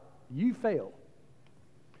what? You fail.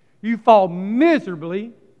 You fall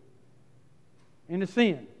miserably into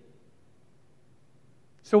sin.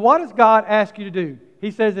 So what does God ask you to do?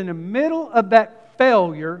 He says in the middle of that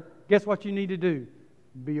failure, guess what you need to do?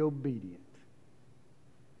 Be obedient.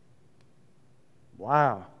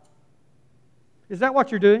 Wow. Is that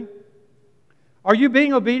what you're doing? Are you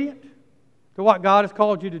being obedient to what God has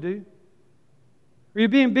called you to do? Are you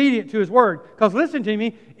being obedient to His Word? Because listen to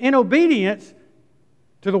me, in obedience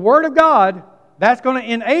to the Word of God, that's going to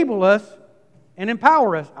enable us and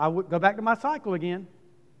empower us. I would go back to my cycle again.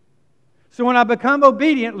 So when I become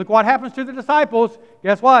obedient, look what happens to the disciples.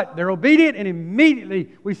 Guess what? They're obedient, and immediately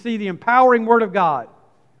we see the empowering Word of God.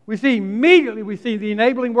 We see the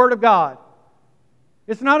enabling Word of God.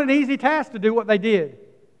 It's not an easy task to do what they did.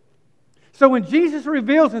 So when Jesus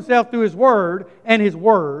reveals Himself through His Word and His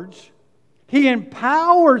words, He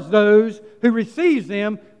empowers those who receives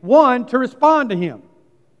them, one, to respond to Him.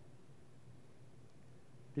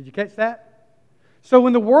 Did you catch that? So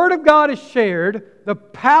when the Word of God is shared, the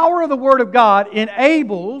power of the Word of God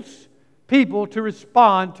enables people to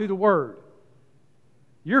respond to the Word.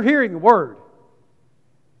 You're hearing the Word.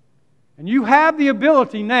 And you have the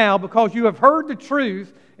ability now, because you have heard the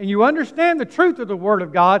truth and you understand the truth of the Word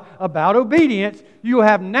of God about obedience, you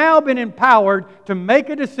have now been empowered to make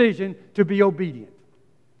a decision to be obedient.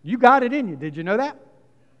 You got it in you. Did you know that?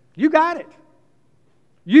 You got it.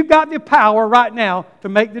 You've got the power right now to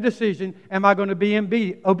make the decision, am I going to be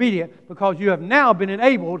obedient? Because you have now been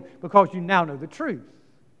enabled, because you now know the truth.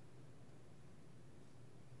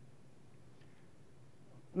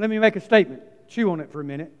 Let me make a statement. Chew on it for a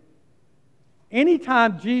minute.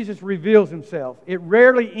 Anytime Jesus reveals Himself, it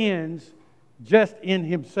rarely ends just in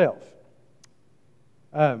Himself.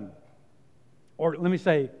 Or let me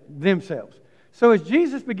say, themselves. So as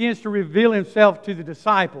Jesus begins to reveal Himself to the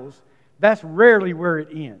disciples, that's rarely where it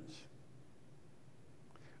ends.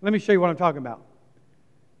 Let me show you what I'm talking about.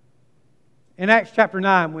 In Acts chapter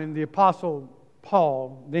 9, when the Apostle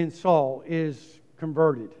Paul, then Saul, is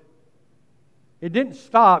converted, it didn't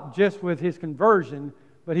stop just with his conversion,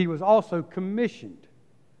 but he was also commissioned.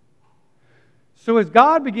 So as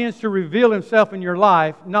God begins to reveal Himself in your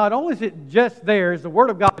life, not only is it just there, is the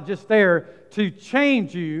Word of God just there to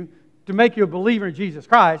change you, to make you a believer in Jesus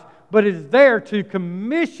Christ, but it is there to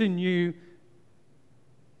commission you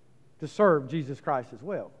to serve Jesus Christ as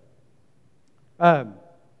well.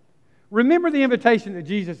 Remember the invitation that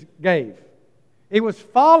Jesus gave. It was,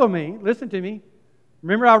 follow me. Listen to me.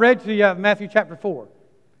 Remember I read to you Matthew chapter 4.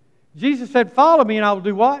 Jesus said, follow me and I will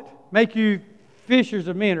do what? Make you fishers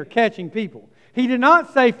of men, or catching people. He did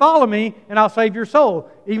not say, follow me and I'll save your soul,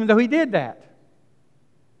 even though He did that.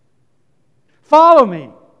 Follow me.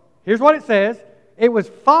 Here's what it says. It was,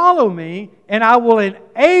 follow me and I will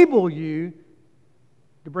enable you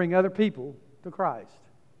to bring other people to Christ.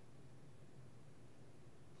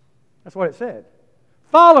 That's what it said.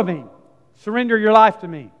 Follow me. Surrender your life to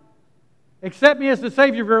me. Accept me as the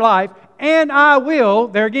Savior of your life, and I will,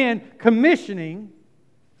 there again, commissioning.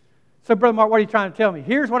 So, Brother Mark, what are you trying to tell me?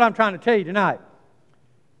 Here's what I'm trying to tell you tonight.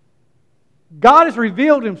 God has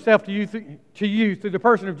revealed Himself to you through the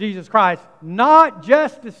person of Jesus Christ, not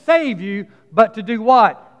just to save you, but to do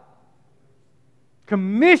what?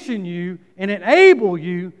 Commission you and enable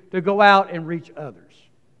you to go out and reach others.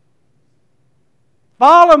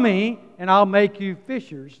 Follow me, and I'll make you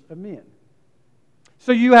fishers of men.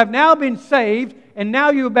 So you have now been saved, and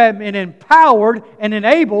now you have been empowered and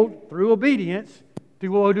enabled through obedience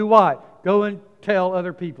to go do what? Go and tell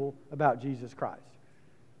other people about Jesus Christ.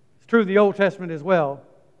 It's true of the Old Testament as well,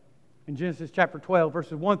 in Genesis chapter 12,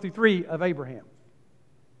 verses 1 through 3 of Abraham.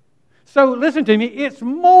 So listen to me, it's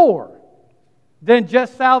more than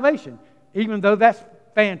just salvation, even though that's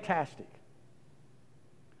fantastic.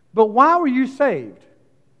 But why were you saved?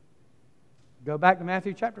 Go back to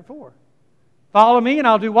Matthew chapter 4. Follow me and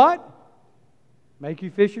I'll do what? Make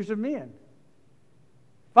you fishers of men.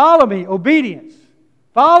 Follow me, obedience.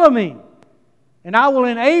 Follow me. And I will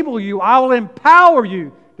enable you, I will empower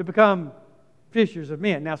you to become fishers of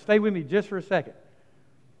men. Now stay with me just for a second.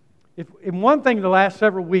 In one thing in the last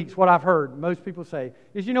several weeks, what I've heard most people say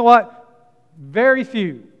is, you know what? Very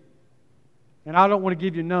few, and I don't want to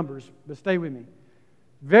give you numbers, but stay with me.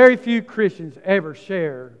 Very few Christians ever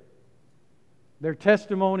share their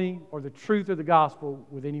testimony or the truth of the gospel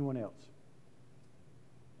with anyone else.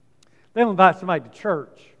 They'll invite somebody to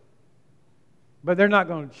church, but they're not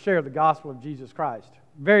going to share the gospel of Jesus Christ.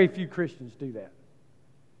 Very few Christians do that.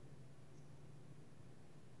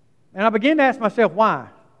 And I began to ask myself why.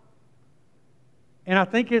 And I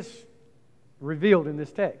think it's revealed in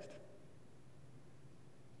this text.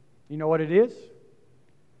 You know what it is?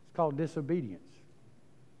 It's called disobedience.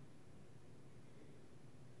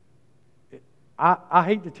 I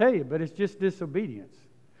hate to tell you, but it's just disobedience.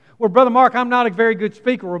 Well, Brother Mark, I'm not a very good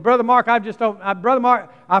speaker. Well, Brother Mark, I just don't. Brother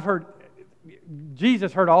Mark, I've heard,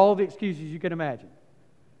 Jesus heard all the excuses you can imagine.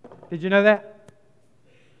 Did you know that?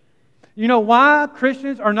 You know why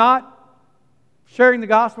Christians are not sharing the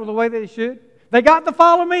gospel the way they should? They got to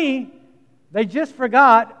follow me. They just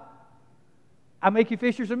forgot, I make you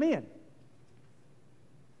fishers of men.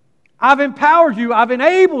 I've empowered you, I've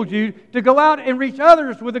enabled you to go out and reach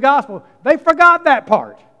others with the gospel. They forgot that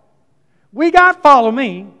part. We got follow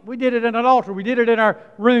me. We did it at an altar. We did it in our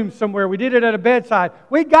room somewhere. We did it at a bedside.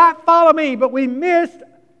 We got follow me, but we missed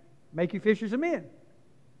make you fishers of men.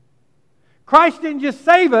 Christ didn't just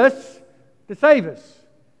save us to save us.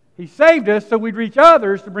 He saved us so we'd reach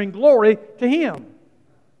others to bring glory to Him.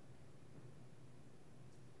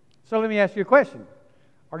 So let me ask you a question.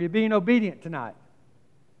 Are you being obedient tonight?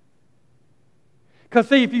 Because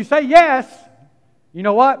see, if you say yes, you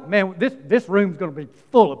know what? Man, this room's going to be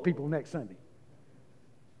full of people next Sunday.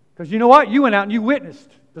 Because you know what? You went out and you witnessed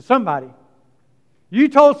to somebody. You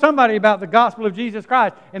told somebody about the gospel of Jesus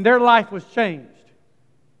Christ, and their life was changed.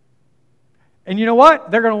 And you know what?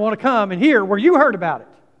 They're going to want to come and hear where you heard about it.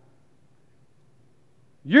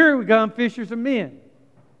 You're going to become fishers of men.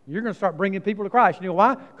 You're going to start bringing people to Christ. You know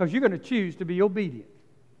why? Because you're going to choose to be obedient.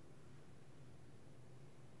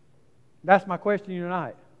 That's my question to you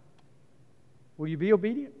tonight. Will you be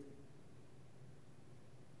obedient?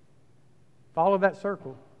 Follow that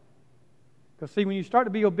circle. Because see, when you start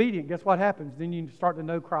to be obedient, guess what happens? Then you start to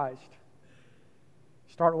know Christ.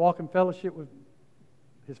 Start walking fellowship with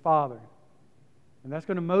His Father. And that's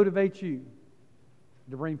going to motivate you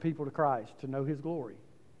to bring people to Christ, to know His glory.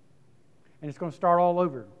 And it's going to start all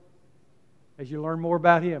over. As you learn more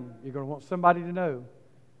about Him, you're going to want somebody to know.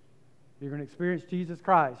 You're going to experience Jesus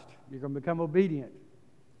Christ. You're going to become obedient.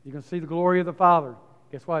 You're going to see the glory of the Father.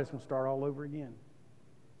 Guess what? It's going to start all over again.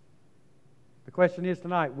 The question is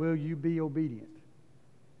tonight, will you be obedient?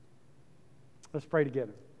 Let's pray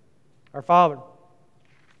together. Our Father,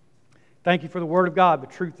 thank You for the Word of God, the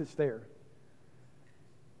truth that's there.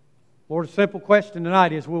 Lord, a simple question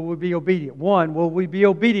tonight is, will we be obedient? One, will we be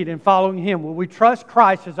obedient in following Him? Will we trust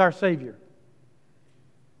Christ as our Savior?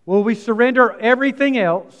 Will we surrender everything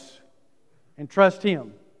else and trust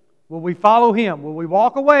Him? Will we follow Him? Will we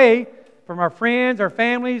walk away from our friends, our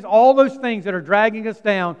families, all those things that are dragging us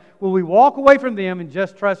down? Will we walk away from them and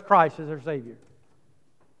just trust Christ as our Savior?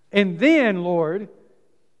 And then, Lord,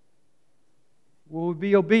 will we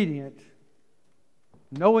be obedient,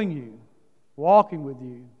 knowing You, walking with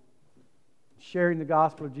You, sharing the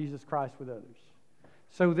gospel of Jesus Christ with others,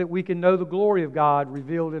 so that we can know the glory of God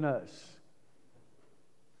revealed in us.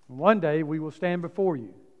 And one day we will stand before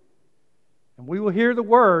You, and we will hear the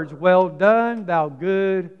words, "Well done, thou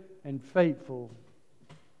good and faithful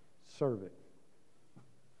servant."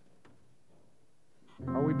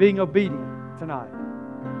 Are we being obedient tonight?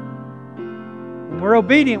 When we're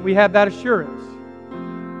obedient, we have that assurance.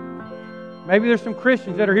 Maybe there's some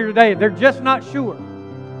Christians that are here today, they're just not sure.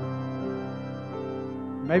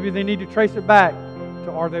 Maybe they need to trace it back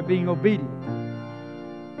to, are they being obedient?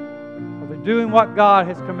 Are they doing what God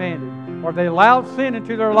has commanded? Are they allowed sin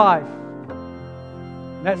into their life?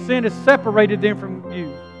 And that sin has separated them from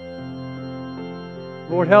You.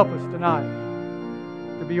 Lord, help us tonight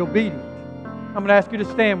to be obedient. I'm going to ask you to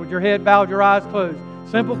stand with your head bowed, your eyes closed.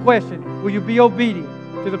 Simple question. Will you be obedient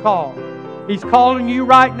to the call? He's calling you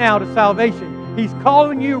right now to salvation. He's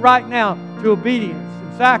calling you right now to obedience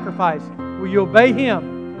and sacrifice. Will you obey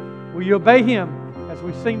Him? Will you obey Him as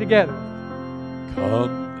we sing together?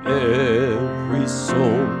 Come every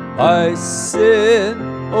soul by sin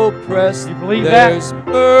oppressed. You believe There's that?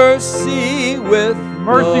 mercy with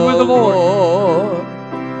the Lord.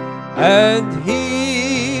 And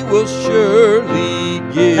He will surely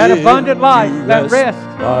give that abundant life, you that rest.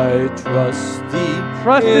 By trusting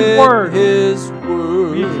Trust in His Word. His Word.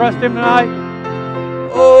 Will you trust Him tonight?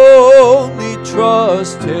 Only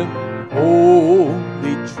trust Him.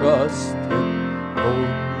 Only trust Him.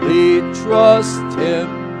 Only trust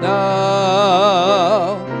Him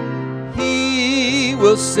now. He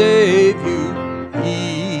will save you.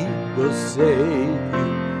 He will save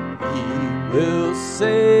you. He will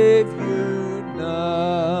save you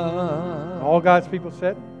now. All God's people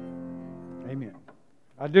said, amen.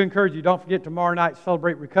 I do encourage you, don't forget tomorrow night,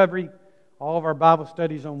 Celebrate Recovery. All of our Bible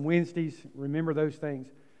studies on Wednesdays. Remember those things.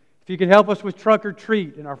 If you can help us with Trunk or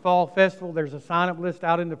Treat in our fall festival, there's a sign-up list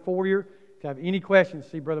out in the foyer. If you have any questions,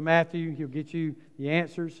 see Brother Matthew. He'll get you the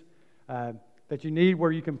answers that you need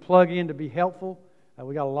where you can plug in to be helpful.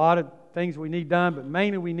 We got a lot of things we need done, but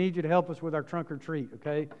mainly we need you to help us with our Trunk or Treat,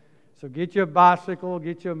 okay? So get you a bicycle,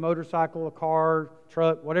 get you a motorcycle, a car,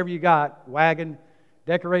 truck, whatever you got, wagon,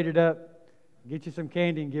 decorate it up, get you some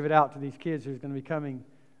candy and give it out to these kids who's going to be coming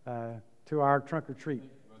to our Trunk or Treat.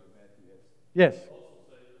 Yes.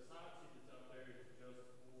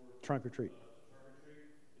 Trunk or Treat.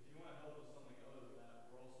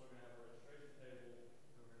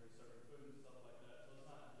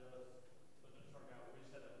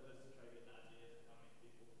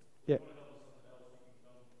 Yeah.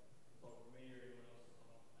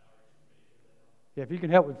 Yeah, if you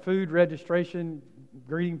can help with food, registration,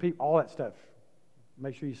 greeting people, all that stuff,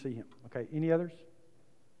 make sure you see him. Okay, any others?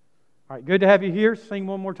 All right, good to have you here. Sing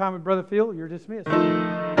one more time with Brother Phil. You're dismissed.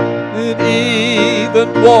 And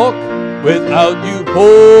even walk without you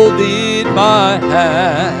holding my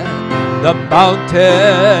hand. The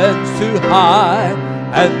mountains too high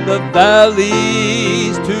and the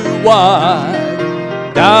valleys too wide.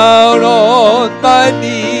 Down on my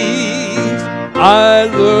knees I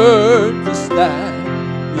learn to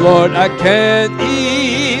stand. Lord, I can't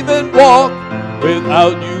even walk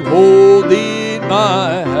without you holding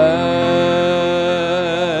my hand.